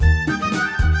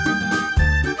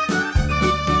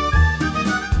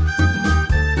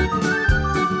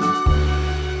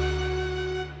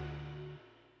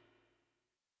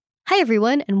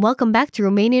everyone, and welcome back to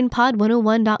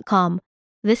RomanianPod101.com.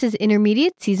 This is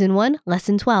Intermediate Season 1,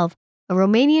 Lesson 12, a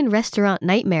Romanian Restaurant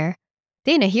Nightmare.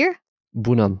 Dana here.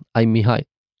 Bună, I'm Mihai.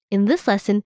 In this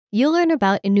lesson, you'll learn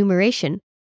about enumeration.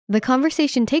 The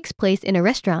conversation takes place in a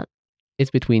restaurant.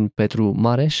 It's between Petru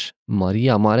Mareș,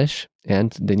 Maria Mareș,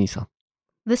 and Denisa.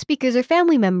 The speakers are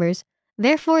family members,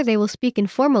 therefore they will speak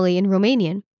informally in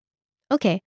Romanian.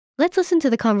 Okay, let's listen to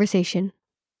the conversation.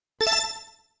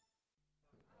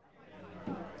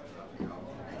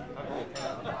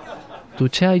 Tu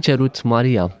ce ai cerut,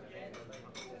 Maria?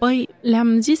 Păi,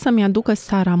 le-am zis să-mi aducă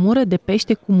saramură de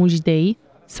pește cu mușdei,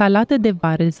 salată de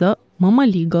varză,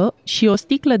 mămăligă și o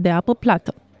sticlă de apă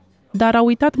plată. Dar a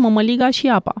uitat mămăliga și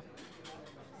apa.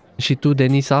 Și tu,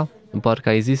 Denisa? Parcă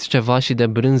ai zis ceva și de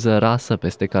brânză rasă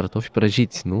peste cartofi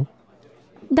prăjiți, nu?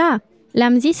 Da,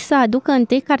 le-am zis să aducă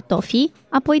întâi cartofii,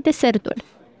 apoi desertul.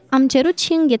 Am cerut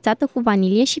și înghețată cu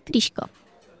vanilie și frișcă.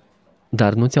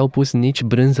 Dar nu ți-au pus nici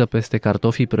brânză peste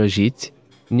cartofii prăjiți,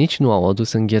 nici nu au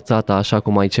adus înghețata așa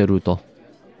cum ai cerut-o.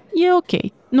 E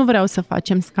ok, nu vreau să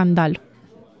facem scandal.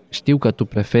 Știu că tu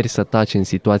preferi să taci în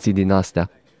situații din astea,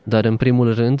 dar în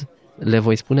primul rând le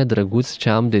voi spune drăguț ce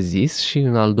am de zis și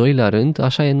în al doilea rând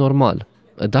așa e normal.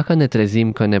 Dacă ne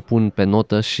trezim că ne pun pe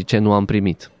notă și ce nu am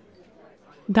primit.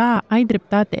 Da, ai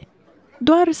dreptate.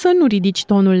 Doar să nu ridici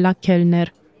tonul la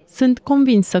chelner. Sunt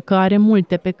convinsă că are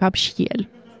multe pe cap și el.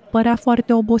 Părea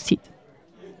foarte obosit.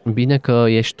 Bine că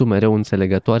ești tu mereu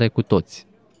înțelegătoare cu toți.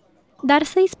 Dar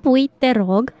să-i spui, te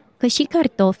rog, că și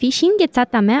cartofii și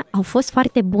înghețata mea au fost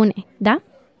foarte bune, da?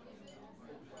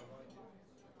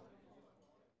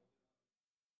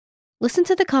 Listen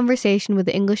to the conversation with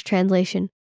the English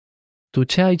translation. Tu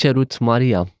ce ai cerut,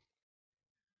 Maria?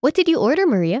 What did you order,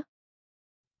 Maria?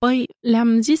 Păi,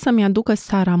 le-am zis să-mi aducă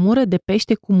saramură de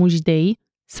pește cu mușdei,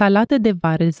 salată de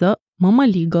varză,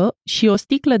 mămăligă și o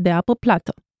sticlă de apă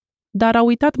plată. Dar a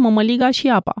uitat mămăliga și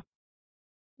apa.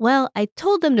 Well, I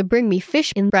told them to bring me fish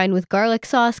in brine with garlic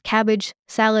sauce, cabbage,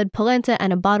 salad, polenta,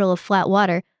 and a bottle of flat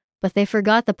water, but they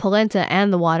forgot the polenta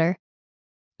and the water.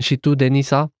 Și tu,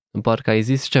 Denisa? Parcă ai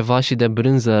zis ceva și de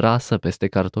brânză rasă peste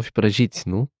cartofi prăjiți,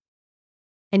 nu?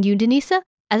 And you, Denisa?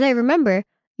 As I remember,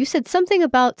 you said something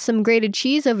about some grated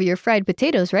cheese over your fried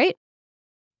potatoes, right?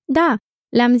 Da,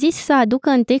 le-am zis să aducă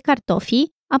întâi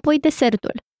cartofii, apoi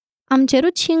desertul. Am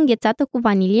cerut și înghețată cu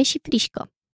vanilie și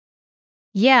frișcă.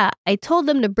 Yeah, I told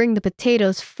them to bring the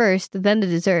potatoes first, then the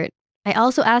dessert. I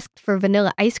also asked for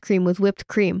vanilla ice cream with whipped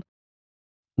cream.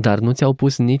 Dar nu ți-au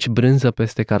pus nici brânză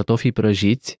peste cartofii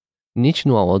prăjiți, nici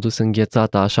nu au adus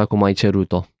înghețata așa cum ai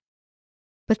cerut-o.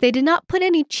 But they did not put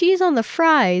any cheese on the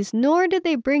fries, nor did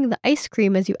they bring the ice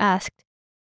cream as you asked.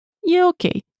 E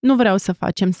ok, nu vreau să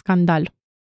facem scandal.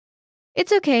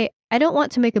 It's okay, I don't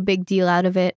want to make a big deal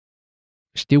out of it.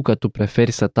 Știu că tu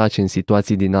preferi să taci în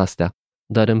situații din astea,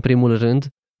 dar în primul rând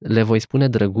le voi spune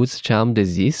drăguț ce am de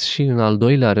zis și în al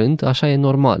doilea rând așa e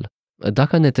normal.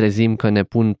 Dacă ne trezim că ne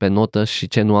pun pe notă și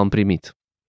ce nu am primit.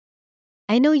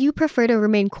 I know you prefer to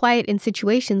remain quiet in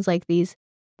situations like these,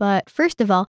 but first of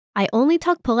all, I only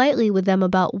talk politely with them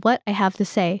about what I have to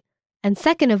say. And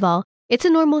second of all, it's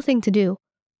a normal thing to do.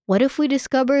 What if we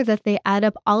discover that they add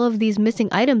up all of these missing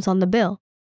items on the bill?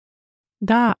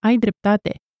 Da, ai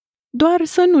dreptate. Doar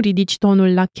să nu ridici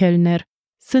tonul la chelner.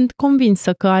 Sunt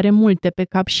convinsă că are multe pe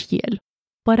cap și el.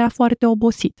 Părea foarte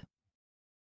obosit.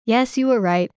 Yes, you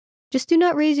were right. Just do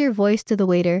not raise your voice to the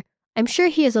waiter. I'm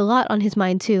sure he has a lot on his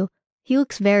mind too. He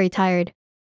looks very tired.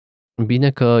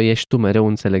 Bine că ești tu mereu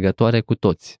înțelegătoare cu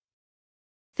toți.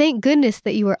 Thank goodness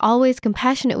that you are always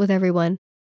compassionate with everyone.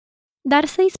 Dar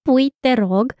să-i spui, te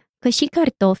rog, că și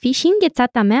cartofii și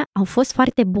înghețata mea au fost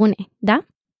foarte bune, da?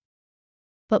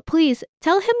 But please,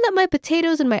 tell him that my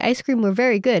potatoes and my ice cream were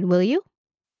very good, will you?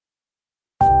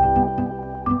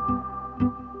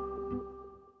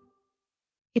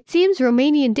 It seems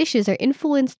Romanian dishes are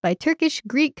influenced by Turkish,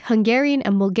 Greek, Hungarian,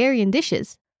 and Bulgarian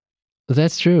dishes.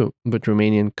 That's true, but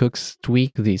Romanian cooks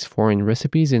tweak these foreign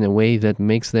recipes in a way that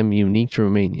makes them unique to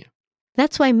Romania.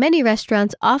 That's why many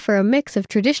restaurants offer a mix of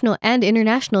traditional and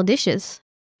international dishes.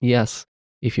 Yes,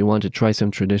 if you want to try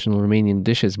some traditional Romanian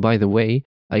dishes, by the way,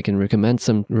 I can recommend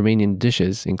some Romanian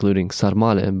dishes, including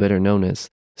sarmale, better known as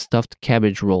stuffed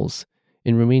cabbage rolls.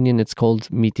 In Romanian, it's called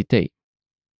mititei.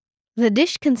 The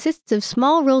dish consists of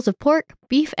small rolls of pork,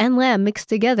 beef, and lamb mixed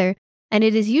together, and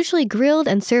it is usually grilled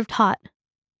and served hot.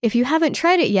 If you haven't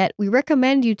tried it yet, we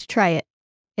recommend you to try it.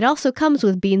 It also comes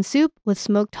with bean soup with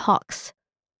smoked hocks.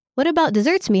 What about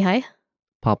desserts, Mihai?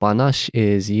 Papanaș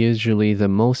is usually the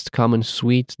most common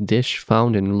sweet dish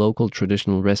found in local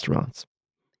traditional restaurants.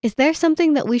 Is there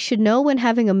something that we should know when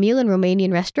having a meal in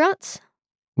Romanian restaurants?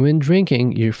 When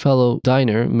drinking, your fellow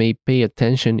diner may pay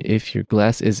attention if your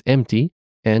glass is empty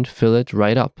and fill it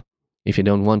right up. If you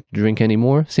don't want to drink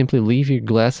anymore, simply leave your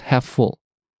glass half full.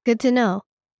 Good to know.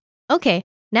 Okay,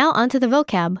 now onto the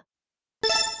vocab.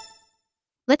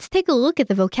 Let's take a look at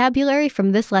the vocabulary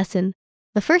from this lesson.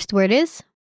 The first word is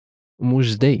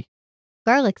Mujdei,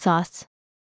 garlic sauce.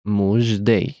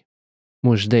 mujdei,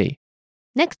 mujdei.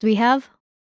 Next we have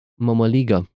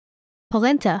Mămăligă,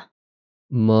 polenta.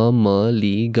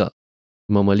 mămăligă,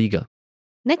 mămăligă.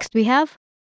 Next we have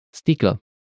Sticlă,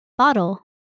 bottle.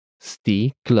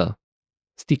 sticlă,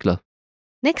 sticlă.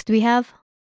 Next we have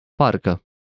Parcă,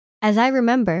 as I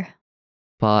remember.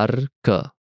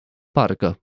 parcă,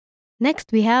 parcă.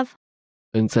 Next we have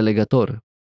Înțelegător,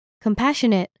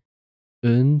 compassionate.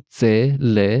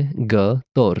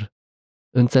 înțelegător,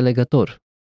 înțelegător.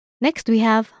 Next we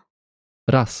have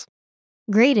Ras,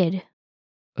 grated.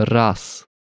 ras,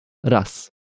 ras.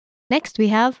 Next we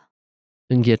have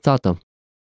Înghețată,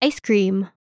 ice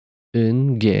cream.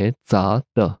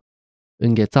 înghețată,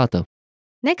 înghețată.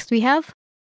 Next we have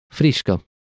Frișcă,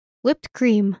 whipped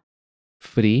cream.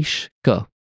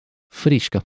 frișcă,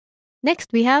 frișcă.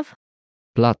 Next we have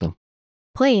Plată,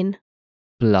 plain.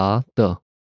 plată,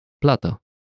 plată.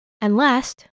 And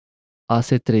last, A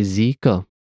se trezi că,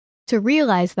 to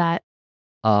realize that.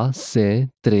 a se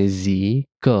trezi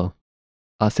că,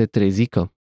 a se trezi că.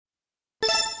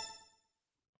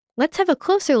 Let's have a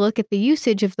closer look at the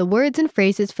usage of the words and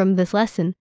phrases from this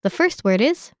lesson. The first word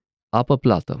is Apă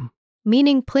plată.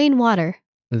 meaning plain water.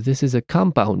 This is a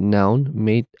compound noun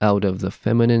made out of the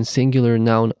feminine singular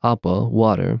noun apă,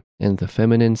 water, and the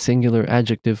feminine singular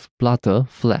adjective plată,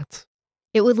 flat.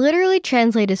 It would literally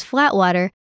translate as flat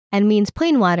water and means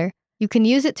plain water. You can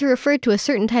use it to refer to a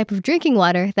certain type of drinking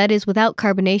water that is without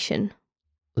carbonation.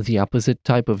 The opposite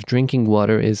type of drinking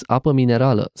water is apă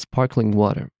minerală, sparkling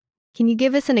water. Can you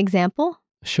give us an example?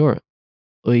 Sure.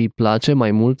 Îi place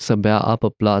mai mult să bea apă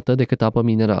plată decât apă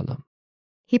minerală.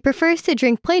 He prefers to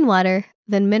drink plain water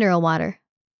than mineral water.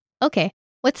 Okay,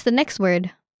 what's the next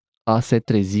word? A se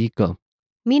trezi că.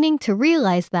 Meaning to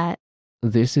realize that.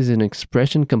 This is an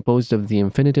expression composed of the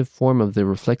infinitive form of the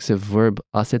reflexive verb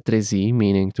a se trezi,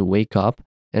 meaning to wake up,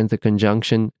 and the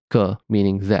conjunction că,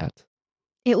 meaning that.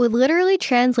 It would literally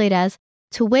translate as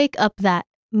to wake up that,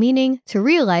 meaning to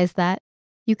realize that.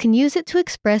 You can use it to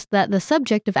express that the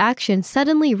subject of action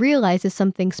suddenly realizes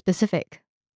something specific.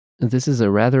 This is a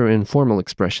rather informal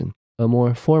expression. A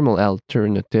more formal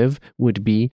alternative would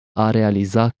be a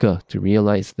realiza că, to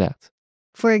realize that.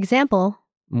 For example,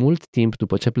 Mult timp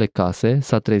după ce plecase,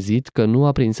 s-a trezit că nu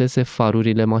aprinsese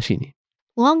farurile mașinii.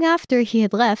 long after he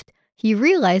had left, he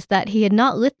realized that he had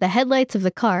not lit the headlights of the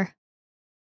car.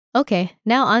 Okay,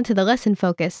 now on to the lesson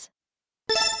focus.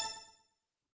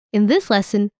 In this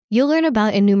lesson, you'll learn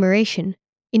about enumeration.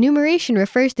 Enumeration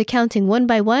refers to counting one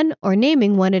by one or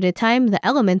naming one at a time the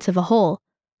elements of a whole.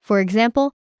 For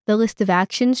example, the list of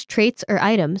actions, traits, or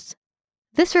items.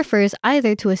 This refers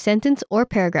either to a sentence or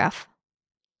paragraph.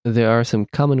 There are some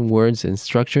common words and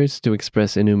structures to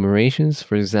express enumerations,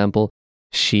 for example,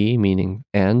 she, meaning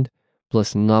and,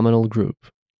 plus nominal group.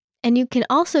 And you can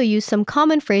also use some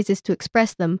common phrases to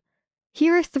express them.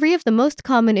 Here are 3 of the most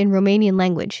common in Romanian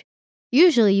language.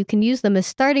 Usually you can use them as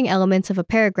starting elements of a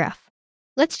paragraph.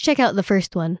 Let's check out the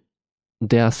first one.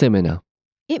 De asemenea.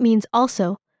 It means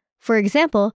also. For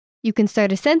example, you can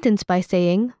start a sentence by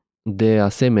saying, De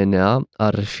asemenea,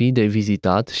 ar fi de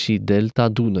vizitat și delta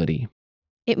Dunării.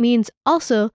 it means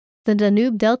also the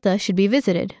Danube Delta should be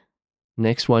visited.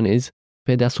 Next one is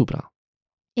pe deasupra.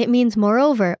 It means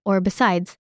moreover or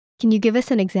besides. Can you give us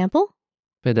an example?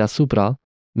 Pe deasupra,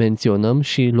 menționăm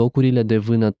și locurile de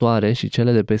vânătoare și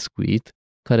cele de pescuit,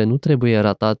 care nu trebuie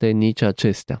ratate nici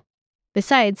acestea.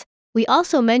 Besides, we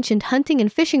also mentioned hunting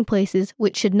and fishing places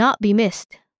which should not be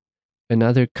missed.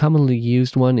 Another commonly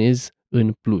used one is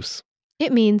în plus.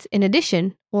 It means in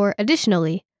addition or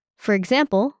additionally. For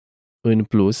example, În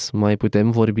plus, mai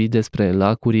putem vorbi despre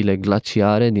lacurile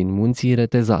glaciare din munții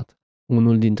Retezat.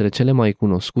 Unul dintre cele mai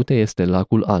cunoscute este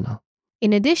lacul Ana.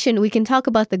 in addition, we can talk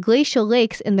about the glacial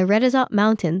lakes in the Retezat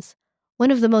Mountains.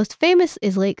 One of the most famous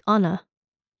is Lake Ana.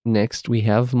 Next, we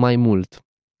have mai mult.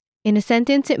 In a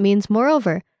sentence, it means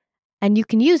moreover, and you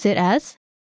can use it as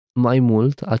Mai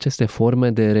mult, aceste forme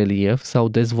de relief s-au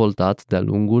dezvoltat de-a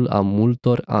lungul a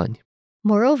multor ani.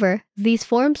 moreover. These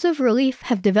forms of relief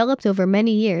have developed over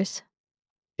many years.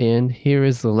 And here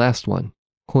is the last one,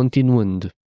 continuând.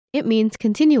 It means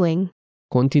continuing.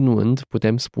 Continuând,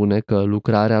 putem spune că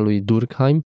lucrarea lui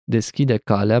Durkheim deschide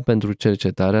calea pentru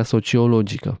cercetarea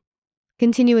sociologică.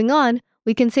 Continuing on,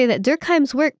 we can say that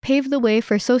Durkheim's work paved the way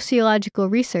for sociological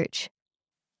research.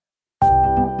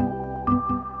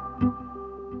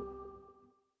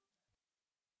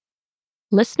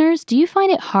 Listeners, do you find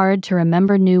it hard to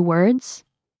remember new words?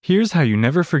 Here's how you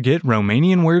never forget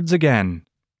Romanian words again.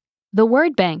 The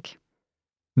Word Bank.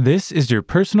 This is your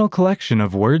personal collection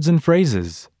of words and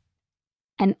phrases.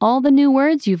 And all the new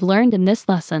words you've learned in this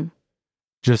lesson.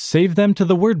 Just save them to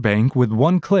the word bank with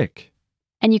one click.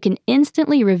 And you can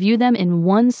instantly review them in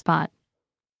one spot.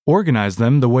 Organize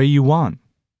them the way you want.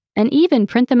 And even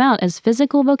print them out as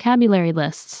physical vocabulary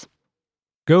lists.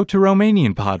 Go to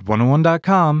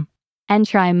RomanianPod101.com and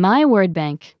try my word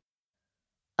bank.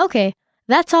 Okay,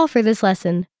 that's all for this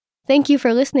lesson. Thank you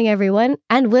for listening, everyone,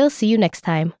 and we'll see you next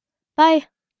time. Bye!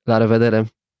 La revedere!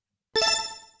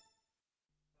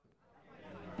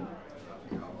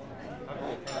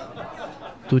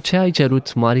 Tu ce ai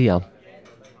cerut, Maria?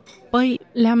 Păi,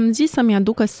 le-am zis să-mi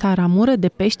aducă saramură de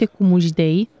pește cu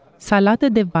mușdei, salată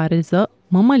de varză,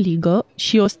 mămăligă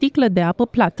și o sticlă de apă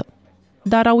plată.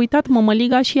 Dar a uitat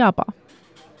mămăliga și apa.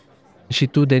 Și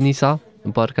tu, Denisa?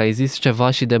 Parcă ai zis ceva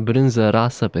și de brânză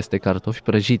rasă peste cartofi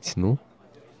prăjiți, nu?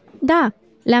 Da,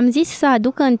 le-am zis să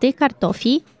aducă întâi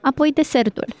cartofii, apoi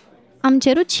desertul. Am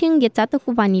cerut și înghețată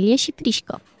cu vanilie și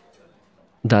frișcă.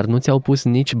 Dar nu ți-au pus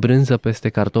nici brânză peste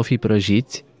cartofii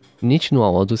prăjiți, nici nu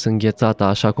au adus înghețata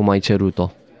așa cum ai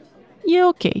cerut-o. E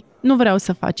ok, nu vreau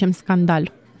să facem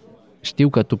scandal. Știu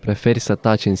că tu preferi să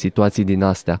taci în situații din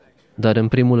astea, dar în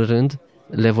primul rând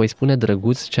le voi spune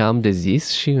drăguț ce am de zis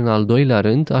și în al doilea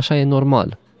rând așa e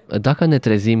normal. Dacă ne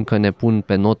trezim că ne pun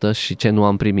pe notă și ce nu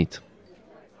am primit.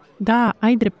 Da,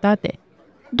 ai dreptate.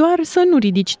 Doar să nu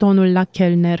ridici tonul la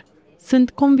chelner. Sunt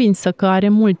convinsă că are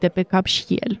multe pe cap și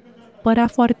el. Părea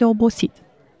foarte obosit.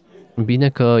 Bine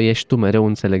că ești tu mereu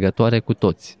înțelegătoare cu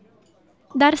toți.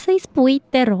 Dar să-i spui,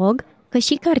 te rog, că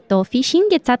și cartofii și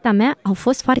înghețata mea au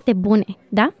fost foarte bune,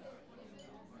 da?